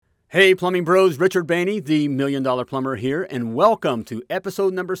Hey, Plumbing Bros, Richard Bainey, the $1 Million Plumber here, and welcome to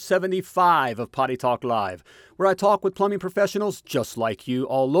episode number 75 of Potty Talk Live, where I talk with plumbing professionals just like you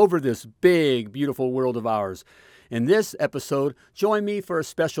all over this big, beautiful world of ours. In this episode, join me for a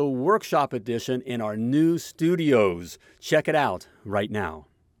special workshop edition in our new studios. Check it out right now.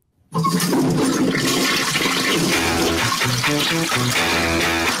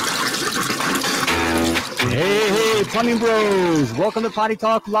 Hey, Plumbing Bros! Welcome to Potty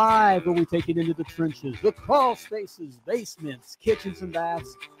Talk Live, where we take it into the trenches, the crawl spaces, basements, kitchens, and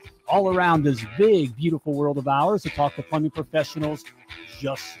baths, all around this big, beautiful world of ours to talk to plumbing professionals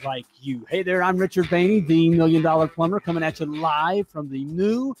just like you. Hey there, I'm Richard Bainey, the $1 Million Plumber, coming at you live from the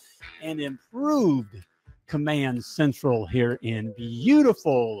new and improved Command Central here in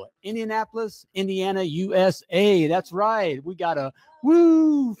beautiful Indianapolis, Indiana, USA. That's right. We got a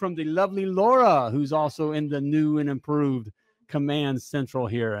woo from the lovely Laura, who's also in the new and improved Command Central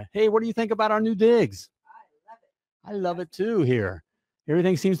here. Hey, what do you think about our new digs? I love it too here.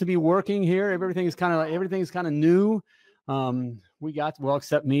 Everything seems to be working here. Everything's kind of new. We got, well,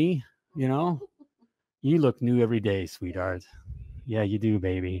 except me, you know. You look new every day, sweetheart. Yeah, you do,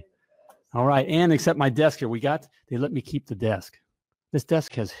 baby. All right, and except my desk here, they let me keep the desk. This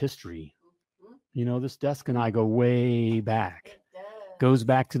desk has history. You know, this desk and I go way back. Goes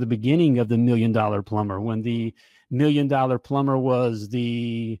back to the beginning of the $1 Million Plumber, when the $1 Million Plumber was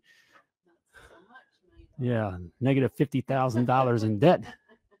the negative $50,000 in debt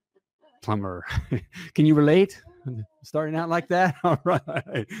plumber. Can you relate? Starting out like that? All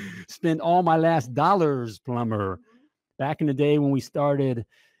right. Spend all my last dollars plumber. Back in the day when we started,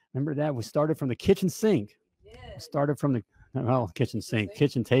 remember that? We started from the kitchen sink. Started from the kitchen sink,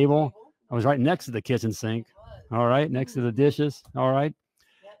 kitchen table. I was right next to the kitchen sink. All right, next to the dishes. All right,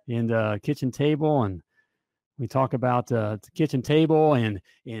 and kitchen table, and we talk about the kitchen table and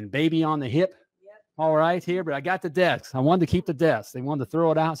baby on the hip. All right, here, but I got the desk. I wanted to keep the desk. They wanted to throw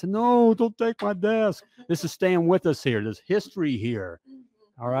it out. I said, no, don't take my desk. This is staying with us here. There's history here.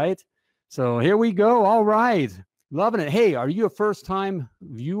 All right, so here we go. All right. Loving it. Hey, are you a first-time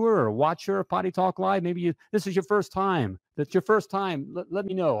viewer or watcher of Potty Talk Live? Maybe this is your first time. That's your first time. Let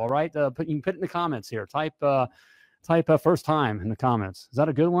me know, all right? You can put it in the comments here. Type first time in the comments. Is that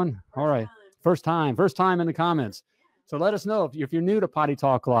a good one? All right. First time in the comments. So let us know if you're new to Potty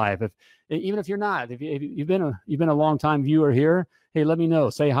Talk Live. Even if you're not, if you've been a long-time viewer here, hey, let me know.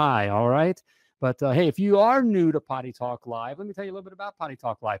 Say hi, all right? But hey, if you are new to Potty Talk Live, let me tell you a little bit about Potty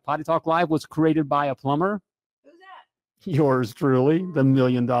Talk Live. Potty Talk Live was created by a plumber. Yours truly, the $1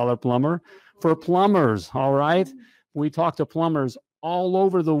 Million Plumber, for plumbers. All right. We talk to plumbers all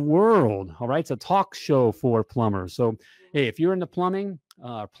over the world. All right. It's a talk show for plumbers. So, hey, if you're into plumbing,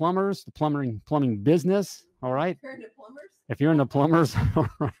 plumbers, the plumbing business. All right. If you're into plumbers, all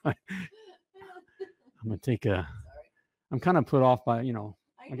right. I'm going to I'm kind of put off by,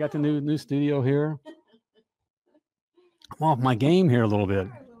 I got the new studio here. I'm off my game here a little bit.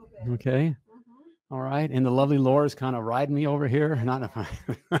 Okay. All right, and the lovely Laura's kind of riding me over here.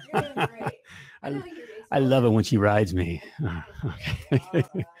 I love it when she rides me. Okay.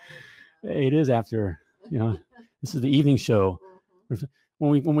 Hey, it is after, this is the evening show.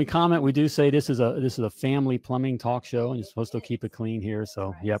 When we comment, we do say this is a family plumbing talk show, and you're supposed to keep it clean here.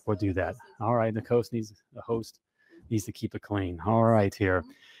 So, yep, we'll do that. All right, the host needs to keep it clean. All right, here.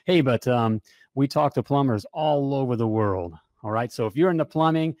 Hey, but we talk to plumbers all over the world. All right. So if you're into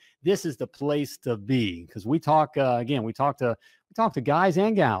plumbing, this is the place to be, because we talk we talk to guys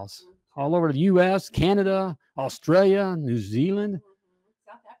and gals all over the U.S., Canada, Australia, New Zealand,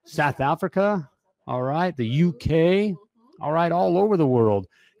 South Africa. All right. The U.K. All right. All over the world,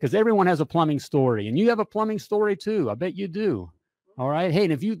 because everyone has a plumbing story, and you have a plumbing story too. I bet you do. All right. Hey,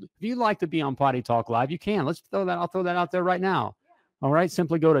 and if you'd like to be on Potty Talk Live, you can. I'll throw that out there right now. All right.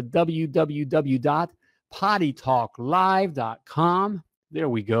 Simply go to www.pottytalklive.com. There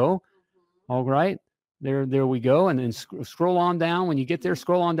we go. All right. There we go. And then scroll on down. When you get there,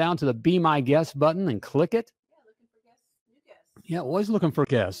 scroll on down to the Be My Guest button and click it. Yeah, always looking for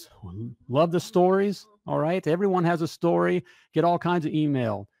guests. Love the stories. All right. Everyone has a story. Get all kinds of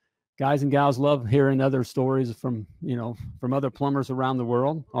email. Guys and gals love hearing other stories from other plumbers around the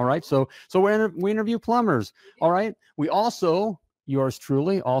world. All right. So we interview plumbers. All right. We also, yours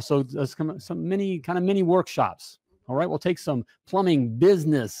truly, also does some mini workshops. All right. We'll take some plumbing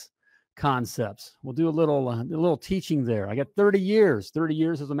business concepts. We'll do a little teaching there. I got 30 years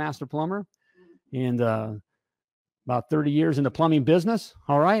as a master plumber, and about 30 years in the plumbing business.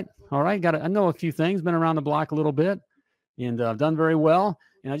 All right. I know a few things, been around the block a little bit, and I've done very well.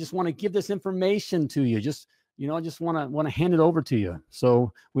 And I just want to give this information to you. Just I just want to hand it over to you.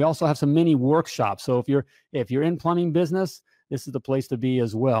 So we also have some mini workshops. So if you're in plumbing business, this is the place to be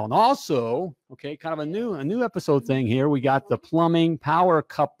as well. And also, okay, kind of a new episode thing here. We got the plumbing power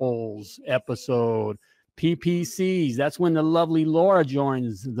couples episode, PPCs. That's when the lovely Laura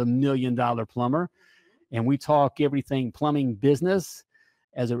joins the $1 Million Plumber, and we talk everything plumbing business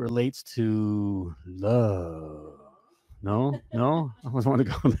as it relates to love. No, I always want to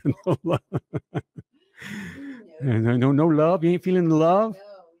go to no love. No love. You ain't feeling the love?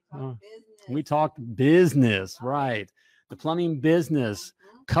 No, we talk business, right? The plumbing business,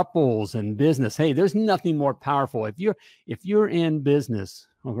 couples and business. Hey, there's nothing more powerful. If you're in business,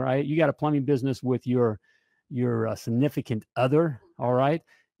 all right, you got a plumbing business with your significant other, all right,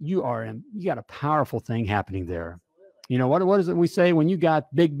 you got a powerful thing happening there. What is it we say when you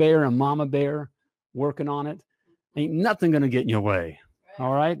got Big Bear and Mama Bear working on it? Ain't nothing gonna get in your way.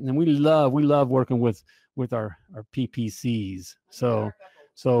 All right. And we love working with our PPCs. So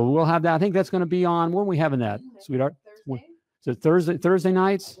we'll have that. I think that's going to be on, when are we having that, sweetheart? So Thursday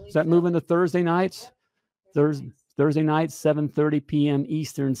nights? Is that moving to Thursday nights? Thursday nights, 7:30 p.m.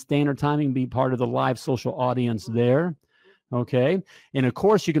 Eastern Standard Time. You can be part of the live social audience there. Okay. And of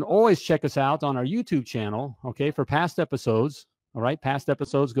course, you can always check us out on our YouTube channel. Okay. For past episodes. All right. Past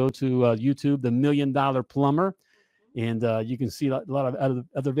episodes, go to YouTube, the $1 Million Plumber. And you can see a lot of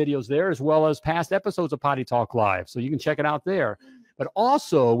other videos there, as well as past episodes of Potty Talk Live. So you can check it out there. But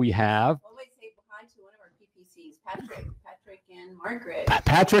also we have... Well, wait, say hi to one of our PPCs, Patrick and Margaret.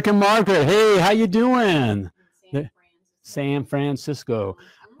 Patrick and Margaret. Hey, how you doing? San Francisco.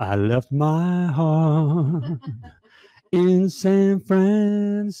 I left my heart in San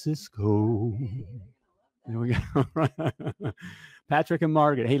Francisco. There we go. Patrick and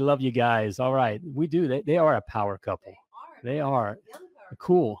Margaret. Hey, love you guys. All right. We do. They are a power couple. They are a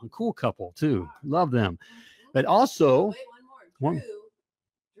cool couple too. Love them. But also, wait, one more.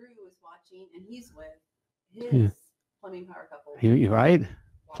 Drew is watching, and he's with his plumbing power couple. You right?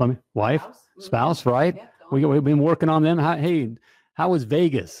 Plumbing wife, spouse, right? Yeah, we've been working on them. How was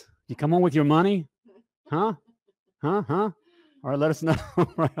Vegas? You come on with your money? Huh? All right, let us know.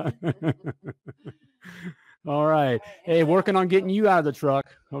 All right. Hey, working on getting you out of the truck.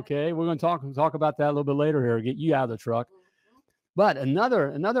 Okay. We're going to talk about that a little bit later here, get you out of the truck. But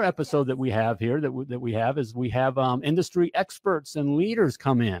another episode that we have here that we have industry experts and leaders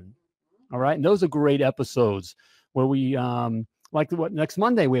come in. All right. And those are great episodes where we, next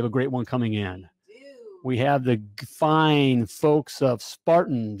Monday, we have a great one coming in. We have the fine folks of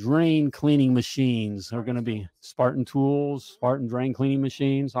Spartan drain cleaning machines. Are going to be Spartan tools, Spartan drain cleaning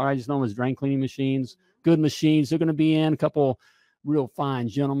machines. All right. Just known as drain cleaning machines. Good machines. They're going to be in. A couple real fine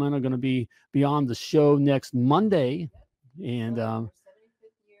gentlemen are going to be on the show next Monday. And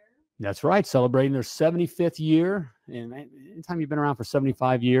that's right, celebrating their 75th year. And anytime you've been around for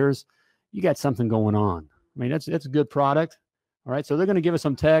 75 years, you got something going on. I mean, that's a good product. All right. So they're going to give us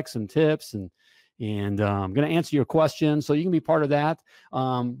some texts and tips, and I'm going to answer your questions, so you can be part of that.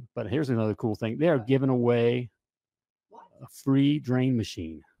 But here's another cool thing. They are giving away a free drain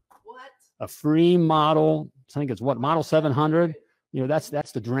machine. A free model, I think it's model 700. That's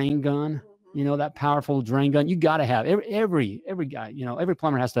the drain gun. That powerful drain gun. You got to have every guy. Every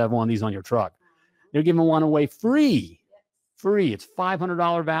plumber has to have one of these on your truck. They're giving one away free. It's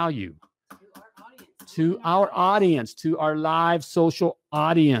 $500 value to our audience, to our live social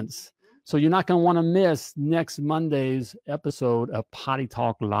audience. So you're not going to want to miss next Monday's episode of Potty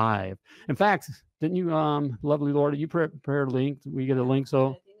Talk Live. In fact, didn't you, lovely Laura, did you prepare a link? We get a link,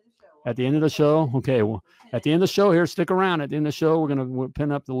 so. At the end of the show? Okay, well, at the end of the show here, stick around. At the end of the show, we'll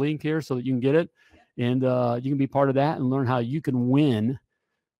pin up the link here so that you can get it. And you can be part of that and learn how you can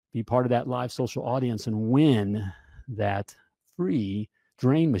be part of that live social audience and win that free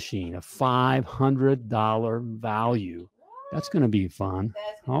drain machine, a $500 value. That's going to be fun.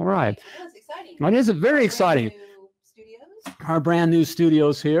 All right. That's exciting. It is very exciting. Our brand new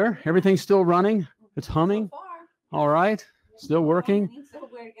studios here. Everything's still running. It's humming. All right. Still working.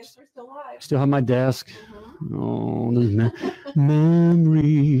 Still have my desk. Oh, there's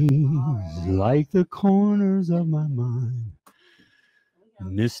memories like the corners of my mind.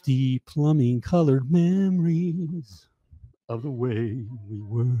 Misty plumbing colored memories of the way we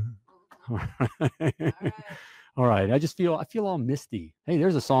were. All right. All right. I feel all misty. Hey,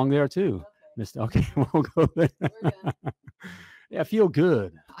 there's a song there too. Misty. Okay, we'll go there. Yeah, I feel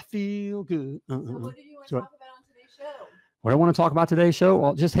good. I feel good. So what did you want to talk about on today's show? What I want to talk about today's show?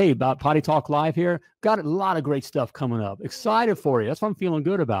 Well, just, about Potty Talk Live here. Got a lot of great stuff coming up. Excited for you. That's what I'm feeling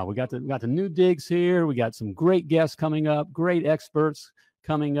good about. We got the new digs here. We got some great guests coming up, great experts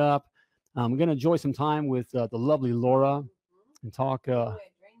coming up. I'm going to enjoy some time with the lovely Laura and talk, Give away a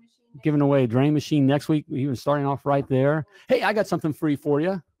drain machine next giving away a drain machine next week, even starting off right there. Hey, I got something free for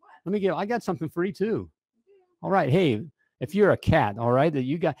you. I got something free too. All right. Hey, if you're a cat, all right, that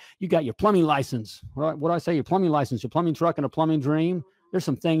you got your plumbing license. What do I say? Your plumbing license, your plumbing truck, and a plumbing dream. There's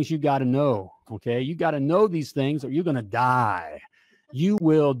some things you got to know. Okay. You got to know these things or you're going to die. You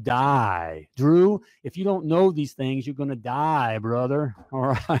will die. Drew, if you don't know these things, you're going to die, brother. All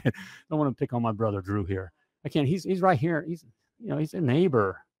right. I don't want to pick on my brother, Drew, here. I can't. He's right here. He's a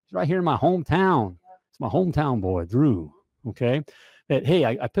neighbor. He's right here in my hometown. It's my hometown boy, Drew. Okay. That, hey,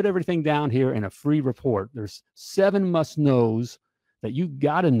 I put everything down here in a free report. There's 7 must-knows that you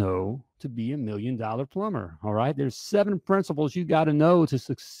got to know to be $1 million plumber. All right. There's 7 principles you got to know to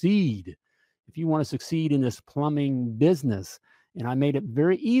succeed if you want to succeed in this plumbing business. And I made it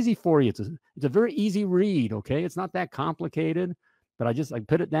very easy for you. It's a very easy read. Okay. It's not that complicated, but I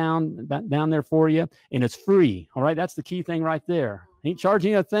put it down there for you and it's free. All right. That's the key thing right there. Ain't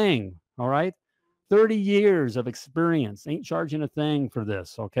charging a thing. All right. 30 years of experience. Ain't charging a thing for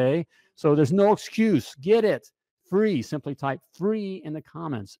this. Okay. So there's no excuse. Get it free. Simply type free in the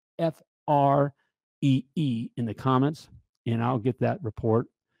comments, FREE in the comments, and I'll get that report,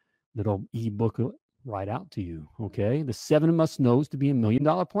 little ebook right out to you. Okay. The 7 must-knows to be $1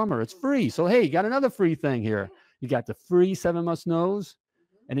 million plumber. It's free. So, hey, you got another free thing here. You got the free 7 must-knows,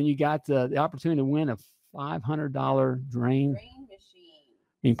 and then you got the opportunity to win a $500 drain machine.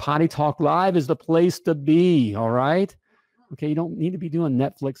 I mean, Potty Talk Live is the place to be. All right. Okay. You don't need to be doing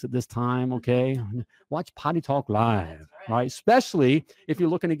Netflix at this time. Okay. Watch Potty Talk Live. Right. Especially if you're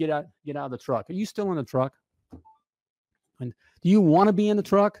looking to get out of the truck. Are you still in the truck? And do you want to be in the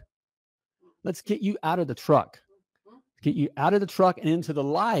truck? Let's get you out of the truck. Get you out of the truck and into the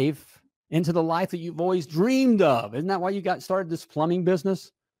life that you've always dreamed of. Isn't that why you got started this plumbing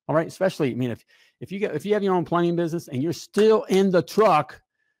business? All right. Especially, I mean, if you have your own plumbing business and you're still in the truck,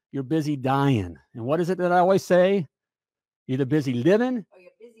 you're busy dying. And what is it that I always say? You're either busy living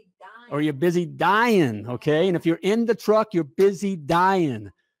or you're busy dying. Okay. And if you're in the truck, you're busy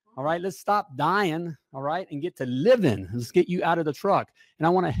dying. All right. Let's stop dying. All right. And get to living. Let's get you out of the truck. And I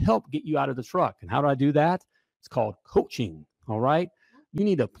want to help get you out of the truck. And how do I do that? It's called coaching. All right. You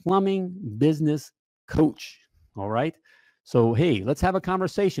need a plumbing business coach. All right. So, hey, let's have a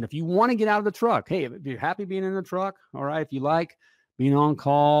conversation. If you want to get out of the truck, hey, if you're happy being in the truck, all right. If you like being on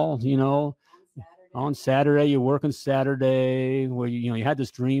call, on Saturday, you're working Saturday where, you had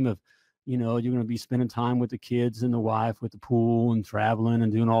this dream of, you're going to be spending time with the kids and the wife with the pool and traveling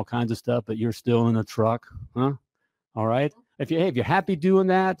and doing all kinds of stuff, but you're still in the truck. Huh? All right. If you're happy doing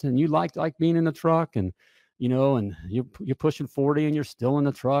that and you like being in the truck and, and you're pushing 40 and you're still in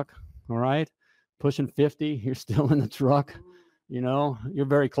the truck. All right. Pushing 50, you're still in the truck. You're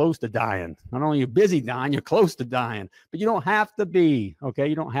very close to dying. Not only are you busy dying, you're close to dying, but you don't have to be. Okay.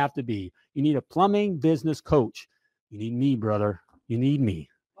 You don't have to be. You need a plumbing business coach. You need me, brother. You need me.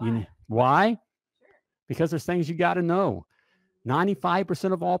 Why? Sure. Because there's things you got to know.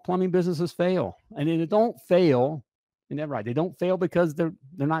 95% of all plumbing businesses fail. And they don't fail. And they're right. They don't fail because they're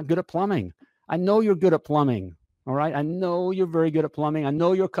not good at plumbing. I know you're good at plumbing. All right. I know you're very good at plumbing. I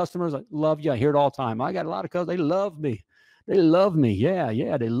know your customers love you. I hear it all the time. I got a lot of customers. They love me. They love me.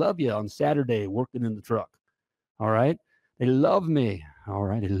 Yeah. They love you on Saturday working in the truck. All right. They love me. All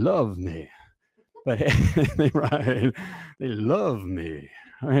right. They love me. But they love me.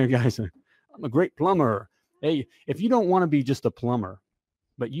 All right, guys. I'm a great plumber. Hey, if you don't want to be just a plumber,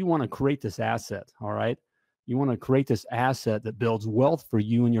 but you want to create this asset. All right. You want to create this asset that builds wealth for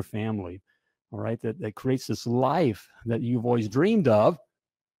you and your family. All right. That creates this life that you've always dreamed of.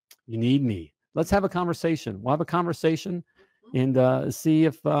 You need me. Let's have a conversation. We'll have a conversation and see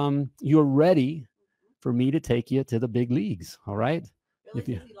if you're ready for me to take you to the big leagues. All right. Billy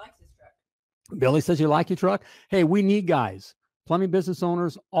says he likes his truck. Billy says you like your truck. Hey, we need guys. Plumbing business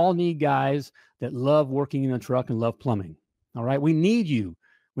owners all need guys that love working in a truck and love plumbing. All right. We need you.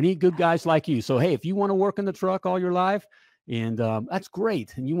 We need good guys like you. So, hey, if you want to work in the truck all your life, and that's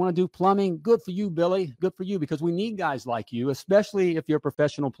great. And you want to do plumbing, good for you, Billy. Good for you, because we need guys like you, especially if you're a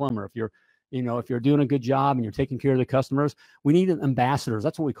professional plumber. If you're doing a good job and you're taking care of the customers, we need ambassadors.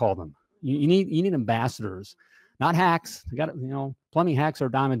 That's what we call them. You need ambassadors, not hacks. You got plumbing hacks are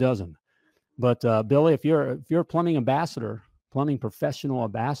a dime a dozen. But Billy, if you're a plumbing ambassador, plumbing professional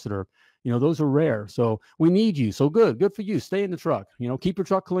ambassador, those are rare. So we need you. So good for you. Stay in the truck. Keep your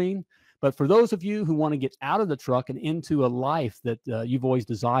truck clean. But for those of you who want to get out of the truck and into a life that you've always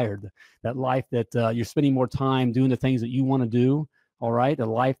desired, that life that you're spending more time doing the things that you want to do, all right, a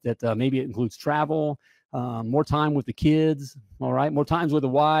life that maybe it includes travel, more time with the kids, all right, more times with the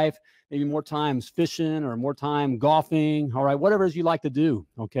wife, maybe more times fishing or more time golfing. All right, whatever it is you like to do.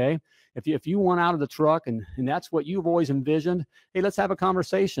 Okay. If you want out of the truck and that's what you've always envisioned, hey, let's have a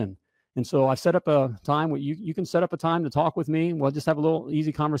conversation. And so I've set up a time where you can set up a time to talk with me. We'll just have a little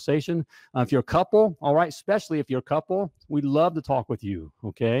easy conversation. If you're a couple, all right, especially if you're a couple, we'd love to talk with you,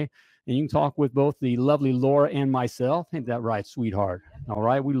 okay? And you can talk with both the lovely Laura and myself. Ain't that right, sweetheart? All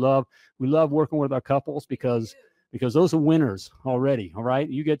right, we love working with our couples because those are winners already, all right?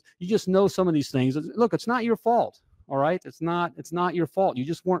 You just know some of these things. Look, it's not your fault, all right? It's not your fault. You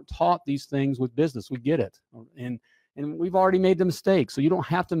just weren't taught these things with business. We get it. And we've already made the mistakes, so you don't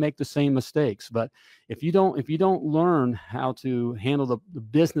have to make the same mistakes. But if you don't learn how to handle the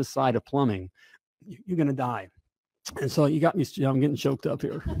business side of plumbing, you're going to die. And so you got me. I'm getting choked up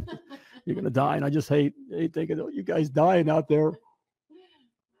here. You're going to die, and I just hate thinking of you guys dying out there.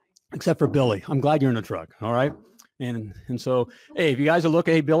 Except for Billy. I'm glad you're in the truck. All right. And so, hey, if you guys are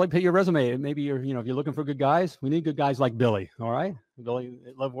looking, hey, Billy, put your resume. Maybe if you're looking for good guys, we need good guys like Billy. All right. Billy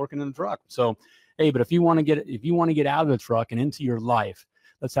loved working in the truck. So, hey, but if you want to get out of the truck and into your life,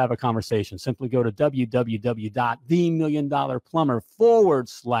 let's have a conversation. Simply go to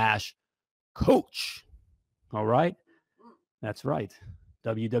www.themilliondollarplumber.com/coach. All right. That's right.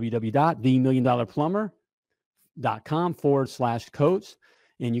 www.themilliondollarplumber.com/coach.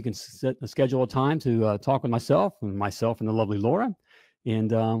 And you can schedule a time to talk with myself and the lovely Laura.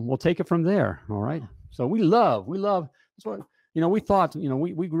 And we'll take it from there. All right. So we love, that's what, we thought,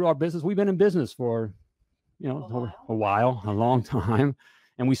 we grew our business. We've been in business for, a long time.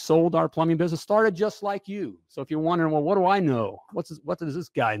 And we sold our plumbing business, started just like you. So if you're wondering, well, what do I know? What does this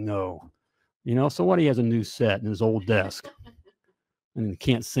guy know? So what, he has a new set in his old desk and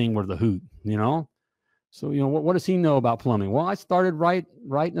can't sing worth a hoot, So, what does he know about plumbing? Well, I started right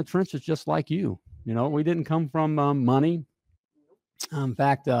in the trenches, just like you. We didn't come from money. In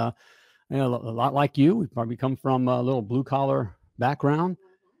fact, a lot like you, we probably come from a little blue collar background,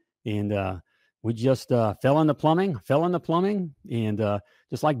 and we just fell into plumbing. And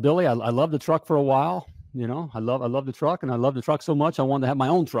just like Billy, I loved the truck for a while. I love the truck, and I love the truck so much I wanted to have my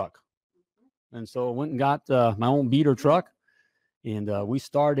own truck, and so I went and got my own beater truck. And we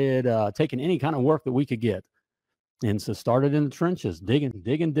started taking any kind of work that we could get. And so started in the trenches,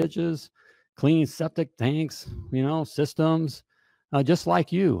 digging ditches, cleaning septic tanks, systems, just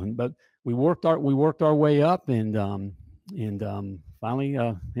like you. But we worked our way up and finally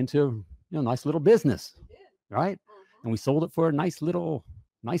into a nice little business, right? And we sold it for a nice little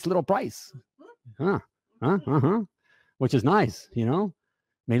price, which is nice,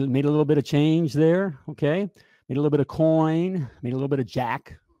 Made a little bit of change there, okay. Made a little bit of coin, made a little bit of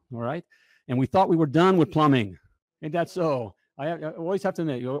jack, all right? And we thought we were done with plumbing. Ain't that so? I always have to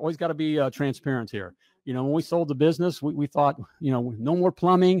admit, you always got to be transparent here. When we sold the business, we thought, no more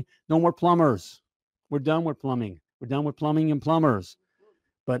plumbing, no more plumbers. We're done with plumbing. We're done with plumbing and plumbers.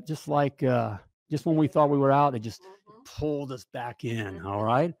 But just when we thought we were out, it just pulled us back in, all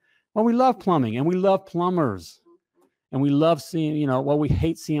right? Well, we love plumbing and we love plumbers. And we love seeing, we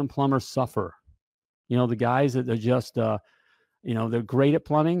hate seeing plumbers suffer. The guys that are just, they're great at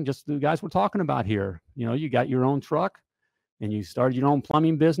plumbing, just the guys we're talking about here. You got your own truck and you started your own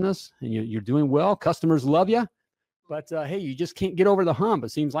plumbing business and you're doing well. Customers love you. But, hey, you just can't get over the hump.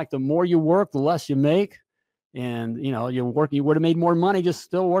 It seems like the more you work, the less you make. And, you would have made more money just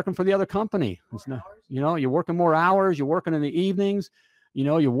still working for the other company. You're working more hours. You're working in the evenings.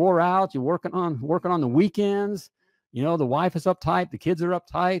 You wore out. You're working on the weekends. The wife is uptight. The kids are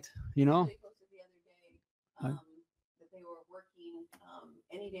uptight, that they were working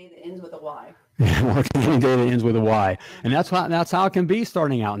any day that ends with a Y. Working any day that ends with a Y. And that's how it can be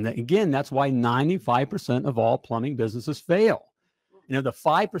starting out. And again, that's why 95% of all plumbing businesses fail. The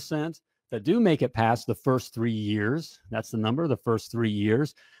 5% that do make it past the first 3 years, that's the number, the first 3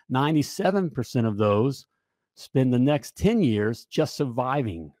 years, 97% of those spend the next 10 years just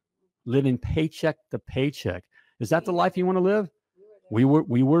surviving, living paycheck to paycheck. Is that the life you want to live? We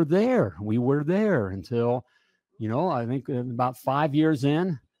were there. We were there until, I think about 5 years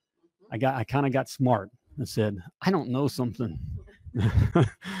in, I kind of got smart and said, I don't know something.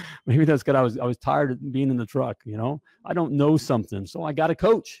 Maybe that's because I was tired of being in the truck. I don't know something. So I got a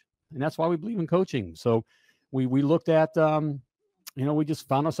coach, and that's why we believe in coaching. So we looked at, we just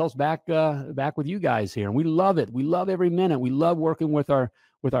found ourselves back with you guys here, and we love it. We love every minute. We love working with our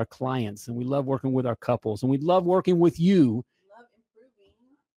clients, and we love working with our couples, and we love working with you.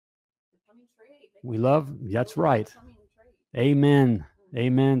 We love, that's right. Amen.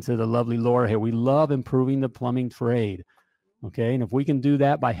 Amen to the lovely Laura here. We love improving the plumbing trade. Okay. And if we can do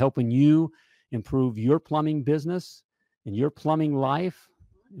that by helping you improve your plumbing business and your plumbing life,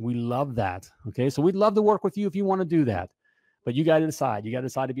 We love that. Okay. So we'd love to work with you if you want to do that. But you got to decide. You got to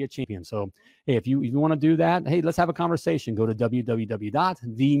decide to be a champion. So, hey, if you want to do that, hey, let's have a conversation. Go to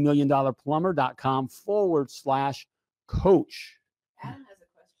www.themilliondollarplumber.com/coach. Adam has a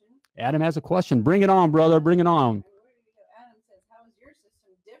question. Adam has a question. Bring it on, brother. Bring it on. Adam says, "How is your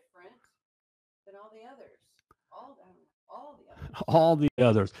system different than all the others? All the others." All the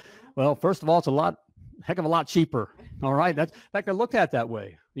others. Well, first of all, it's heck of a lot cheaper. All right. That's, in fact, I looked at it that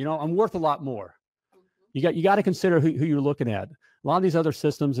way. You know, I'm worth a lot more. You got to consider who you're looking at. A lot of these other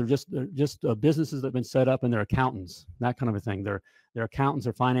systems are just businesses that have been set up, and they're accountants, that kind of a thing. They're accountants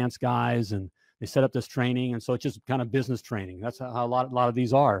or finance guys, and they set up this training, and so it's just kind of business training. That's how a lot of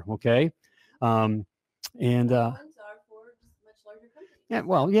these are. Okay, Ones are for much larger companies. yeah,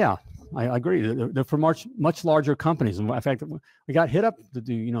 well, yeah, I agree. They're for much larger companies. And in fact, we got hit up to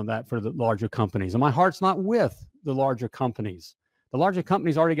do that for the larger companies, and my heart's not with the larger companies. The larger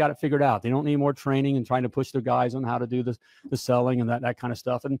companies already got it figured out. They don't need more training and trying to push their guys on how to do the selling and that kind of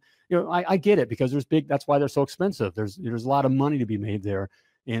stuff. And I get it, because that's why they're so expensive. There's a lot of money to be made there.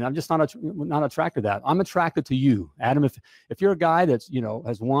 And I'm just not attracted to that. I'm attracted to you, Adam. If you're a guy that's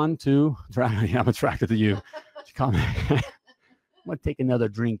has 1, 2, I'm attracted to you. Come, I'm gonna take another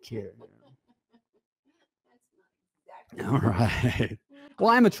drink here. All right. Well,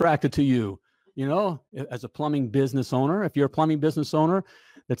 I'm attracted to you. As a plumbing business owner, if you're a plumbing business owner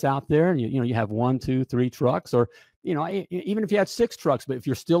that's out there and you have 1, 2, 3 trucks, or even if you had 6 trucks, but if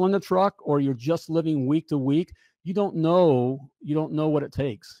you're still in the truck or you're just living week to week, you don't know what it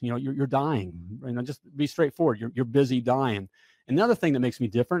takes. You're dying. Just be straightforward. You're busy dying. And the other thing that makes me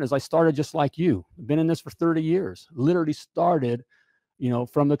different is I started just like you. I've been in this for 30 years. Literally started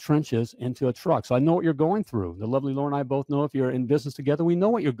from the trenches into a truck. So I know what you're going through. The lovely Laura and I both know, if you're in business together, we know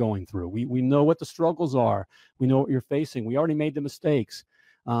what you're going through. We know what the struggles are. We know what you're facing. We already made the mistakes.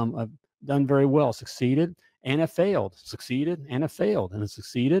 I've done very well, succeeded and have failed, succeeded and have failed, and have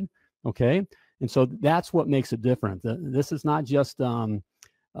succeeded. Okay. And so that's what makes it different. This is not just some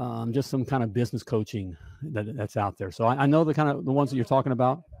kind of business coaching that's out there. So I know the ones that you're talking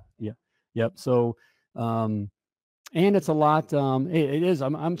about. Yeah. Yep. So, and it's a lot. It is.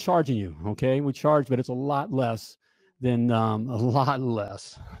 I'm charging you. Okay, we charge, but it's a lot less than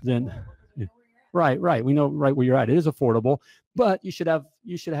Right. We know right where you're at. It is affordable, but you should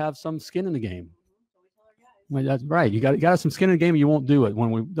have some skin in the game. Well, that's right. You got to have some skin in the game. You won't do it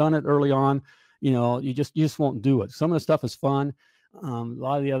when we've done it early on. You just won't do it. Some of the stuff is fun. A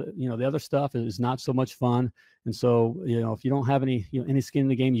lot of the other, the other stuff is not so much fun. And so, if you don't have any skin in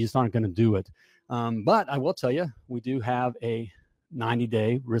the game, you just aren't going to do it. But I will tell you, we do have a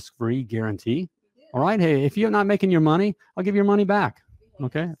 90-day risk-free guarantee. All right. Hey, if you're not making your money, I'll give your money back.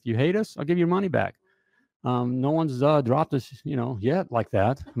 Okay. If you hate us, I'll give your money back. No one's dropped us, yet like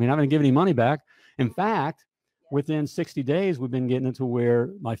that. I mean, I haven't given any money back. In fact, within 60 days, we've been getting into where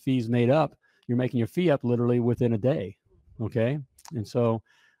my fee's made up. You're making your fee up literally within a day. Okay. And so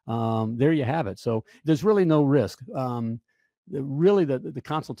there you have it. So there's really no risk. Really the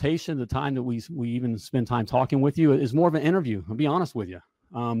consultation, the time that we even spend time talking with you is more of an interview. I'll be honest with you.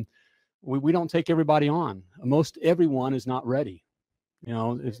 We don't take everybody on. Most everyone is not ready.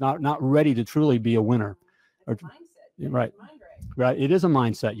 It's not ready to truly be a winner. Right. Right. It is a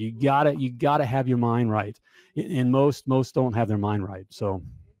mindset. You gotta have your mind right. And most don't have their mind right. So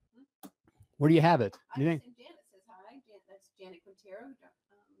where do you have it? Janet says hi. That's Janet Quintero.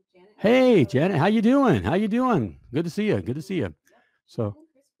 Janet. Hey, Janet, how you doing? Good to see you. So,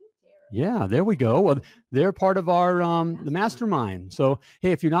 yeah, there we go. Well, they're part of our the mastermind. So,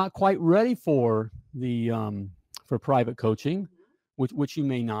 hey, if you're not quite ready for the for private coaching, which you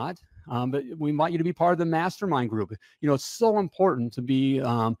may not, but we invite you to be part of the mastermind group. It's so important to be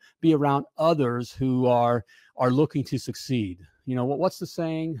around others who are looking to succeed. What's the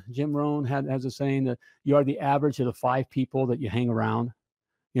saying? Jim Rohn has a saying that you are the average of the 5 people that you hang around.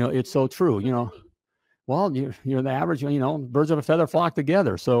 It's so true. Well, you're the average. Birds of a feather flock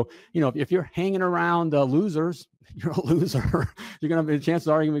together. So if you're hanging around losers, you're a loser. Chances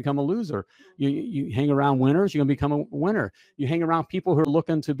are you're going to become a loser. You hang around winners, you're going to become a winner. You hang around people who are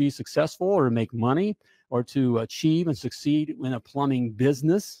looking to be successful or make money or to achieve and succeed in a plumbing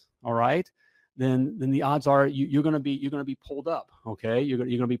business. All right. Then the odds are you're going to be pulled up. Okay. You're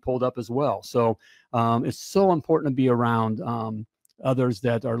going to be pulled up as well. So it's so important to be around others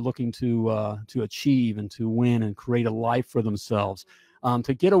that are looking to achieve and to win and create a life for themselves.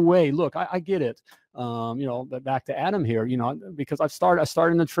 To get away. Look, I get it. But back to Adam here, because I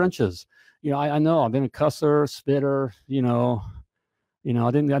started in the trenches. I know I've been a cusser, spitter, I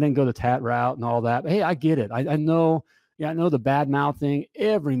didn't go the tat route and all that. But hey, I get it. I know, Yeah, I know the bad mouthing.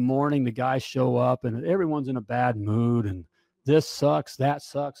 Every morning the guys show up and everyone's in a bad mood and this sucks, that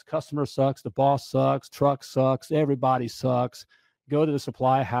sucks, customer sucks, the boss sucks, truck sucks, everybody sucks. Go to the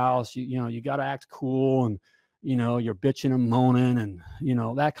supply house, you got to act cool and you're bitching and moaning and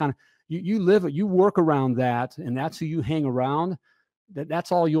that kind of you work around that, and that's who you hang around.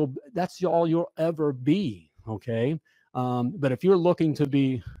 That's all you'll ever be. Okay. But if you're looking to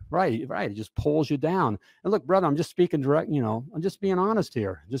be right, it just pulls you down. And look, brother, I'm just speaking direct, I'm just being honest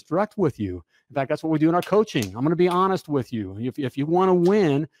here, just direct with you. In fact, that's what we do in our coaching. I'm going to be honest with you. If you want to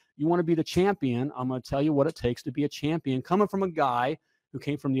win, you want to be the champion, I'm going to tell you what it takes to be a champion, coming from a guy who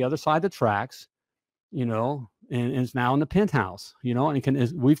came from the other side of the tracks, and is now in the penthouse,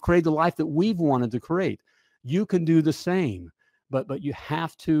 and we've created the life that we've wanted to create. You can do the same, but you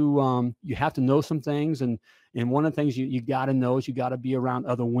have to know some things. And one of the things you got to know is you got to be around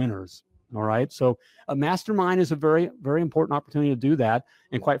other winners. All right. So a mastermind is a very, very important opportunity to do that.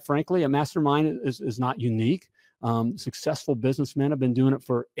 And quite frankly, a mastermind is not unique. Successful businessmen have been doing it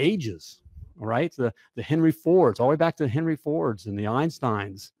for ages. All right. The Henry Fords, all the way back to Henry Fords and the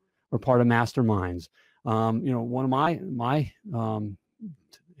Einsteins were part of masterminds. One of my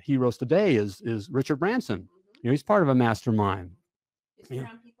heroes today is Richard Branson. He's part of a mastermind. It's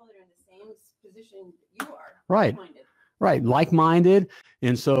around people that are in the same position you are. Right. Right. Like-minded.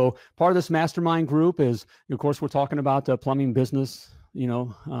 And so part of this mastermind group is, of course, we're talking about plumbing business,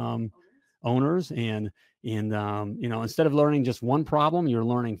 owners. And instead of learning just one problem, you're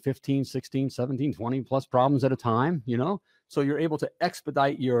learning 15, 16, 17, 20 plus problems at a time, so you're able to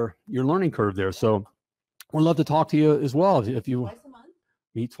expedite your learning curve there. So we'd love to talk to you as well. If you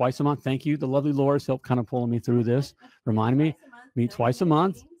meet twice a month. Thank you. The lovely Laura's helped kind of pulling me through this. Remind me, meet twice a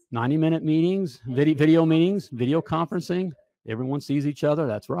month. 90-minute meetings, video meetings, video conferencing. Everyone sees each other.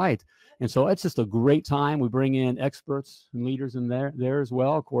 That's right. And so it's just a great time. We bring in experts and leaders in there as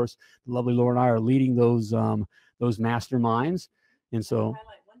well. Of course, the lovely Laura and I are leading those masterminds. And so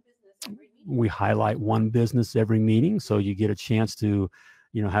we highlight one business every meeting. So you get a chance to,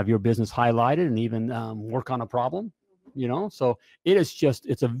 have your business highlighted and even work on a problem. So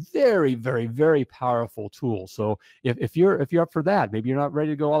it's a very, very, very powerful tool. So if you're up for that, maybe you're not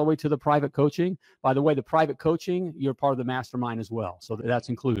ready to go all the way to the private coaching. By the way, the private coaching, you're part of the mastermind as well. So that's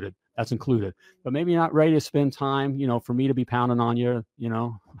included. But maybe you're not ready to spend time, for me to be pounding on you,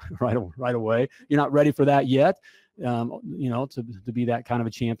 right away. You're not ready for that yet, to be that kind of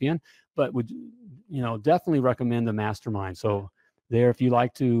a champion. But would, definitely recommend the mastermind. So there, if you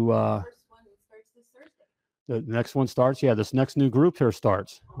like to, the next one starts. Yeah, this next new group here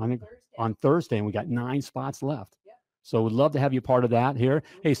starts on Thursday, and we got 9 spots left. Yep. So we'd love to have you part of that here.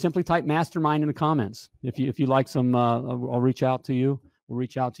 Hey, simply type mastermind in the comments. If you like some, I'll reach out to you. We'll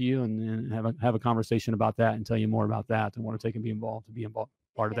reach out to you and have a conversation about that and tell you more about that and want to take and be involved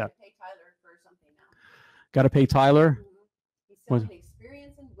part of that. Pay Tyler for something now. Got to pay Tyler. He's selling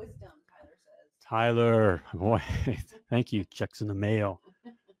experience and wisdom, Tyler says. Tyler, boy, thank you. Checks in the mail.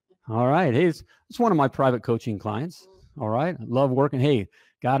 All right. Hey, it's one of my private coaching clients. All right. I love working. Hey,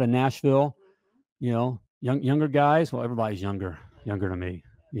 got in Nashville, younger guys. Well, everybody's younger than me,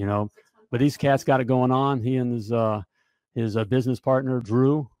 but these cats got it going on. He and his business partner,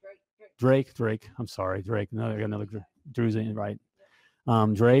 Drake. I'm sorry, Drake. Another Drew's in, right.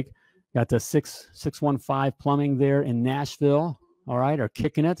 Drake got the 615 plumbing there in Nashville. All right. Are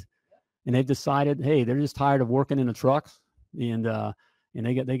kicking it. And they've decided, hey, they're just tired of working in a truck and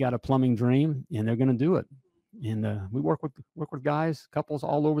they got a plumbing dream, and they're going to do it. And we work with guys, couples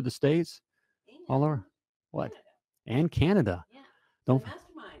all over the States, all over what, and Canada. Yeah. Don't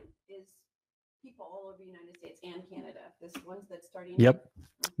mastermind is people all over the United States and Canada. This one's that's starting. Yep,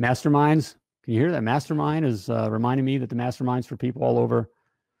 masterminds. Can you hear that? Mastermind is reminding me that the masterminds for people all over,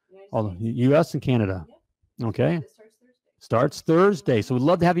 all the U.S. and Canada. Yep. Okay. Starts Thursday. So we'd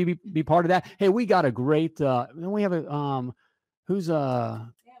love to have you be part of that. Hey, we got a great. We have a who's we got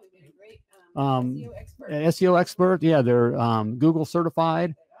a great SEO expert. SEO expert. Yeah, they're Google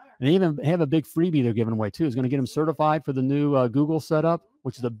certified. And they even have a big freebie they're giving away too. It's going to get them certified for the new Google setup,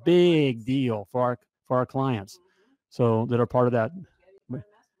 which is a big deal for our clients. So that are part of that. You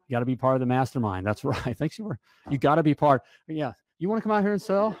got to be part of the mastermind. That's right. Thanks for you. Got to be part. Yeah. You want to come out here and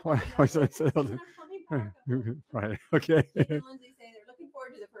sell? Right. Okay. Keith and Lindsay say they're looking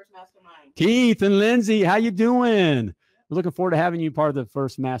forward to the first mastermind. Keith and Lindsay, how you doing? We're looking forward to having you part of the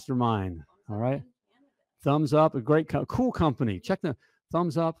first mastermind. All right. Thumbs up. A great, cool company. Check the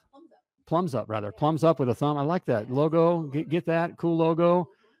thumbs up. Plums up, rather. Plums up with a thumb. I like that logo. Get that cool logo.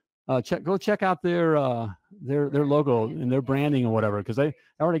 Go check out their their logo and their branding or whatever, because they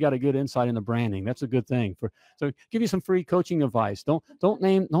already got a good insight into branding. That's a good thing. So give you some free coaching advice. Don't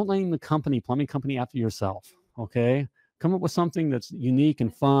name the plumbing company after yourself. Okay, come up with something that's unique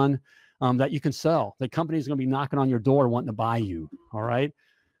and fun, that you can sell. The company's going to be knocking on your door wanting to buy you. All right.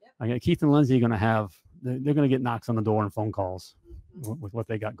 Keith and Lindsay are going to have, they're going to get knocks on the door and phone calls with what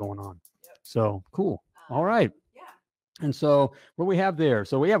they got going on. So cool. All right. And so what we have there,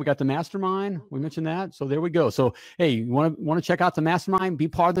 so we got the mastermind. We mentioned that. So there we go. So, hey, you want to check out the mastermind, be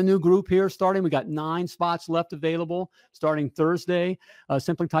part of the new group here starting. We got 9 spots left available starting Thursday.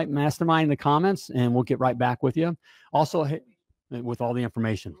 Simply type mastermind in the comments and we'll get right back with you. Also, hey, with all the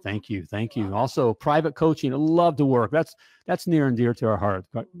information. Thank you. Also, private coaching. I love to work. That's near and dear to our heart.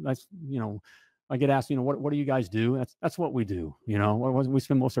 That's, I get asked, what do you guys do? That's what we do. We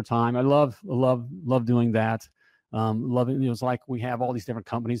spend most of our time. I love doing that. Love it. It's like we have all these different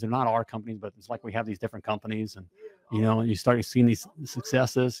companies. They're not our companies, but it's like we have these different companies, and you start seeing these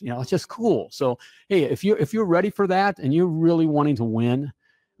successes. It's just cool. So hey, if you're ready for that and you're really wanting to win,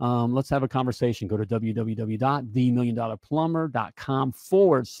 let's have a conversation. Go to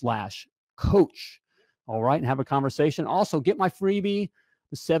www.themilliondollarplumber.com/coach. All right, and have a conversation. Also, get my freebie,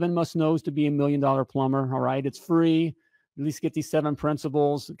 the 7 must knows to be $1 million plumber. All right, it's free. At least get these 7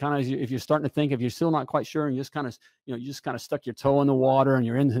 principles. Kind of, if you're starting to think, if you're still not quite sure, and you just kind of stuck your toe in the water, and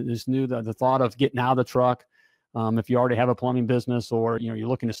you're into this the thought of getting out of the truck. If you already have a plumbing business, or you're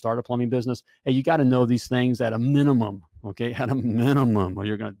looking to start a plumbing business, hey, you got to know these things at a minimum. Okay, at a minimum, or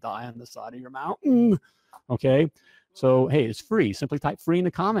you're going to die on the side of your mountain. Okay, so hey, it's free. Simply type free in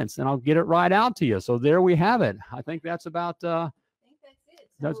the comments, and I'll get it right out to you. So there we have it. I think that's about. I think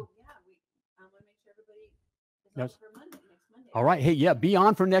that's it. So, I want to make sure everybody is on for Monday. All right. Hey, yeah, be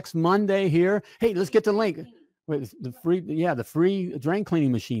on for next Monday here. Hey, let's get the link. Wait, the free drain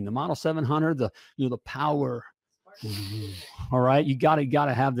cleaning machine, the Model 700, the power. All right, you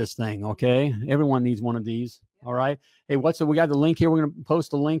gotta have this thing. Okay, everyone needs one of these. All right. Hey, we got the link here. We're gonna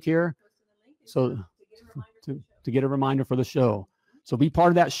post the link here, so to get a reminder for the show. So be part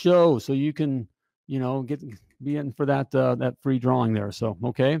of that show, so you can be in for that free drawing there. So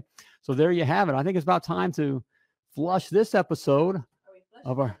okay, so there you have it. I think it's about time to flush this episode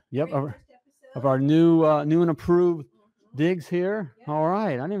of our new and improved digs here. All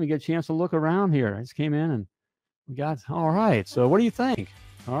right. I didn't even get a chance to look around here. I just came in and we got, all right. So what do you think?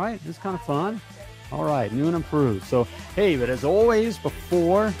 All right. It's kind of fun. All right. New and improved. So, hey, but as always,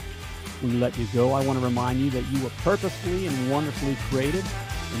 before we let you go, I want to remind you that you were purposefully and wonderfully created,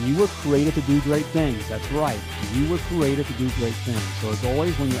 and you were created to do great things. That's right. You were created to do great things. So as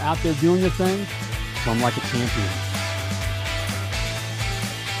always, when you're out there doing your thing, plumb like a champion.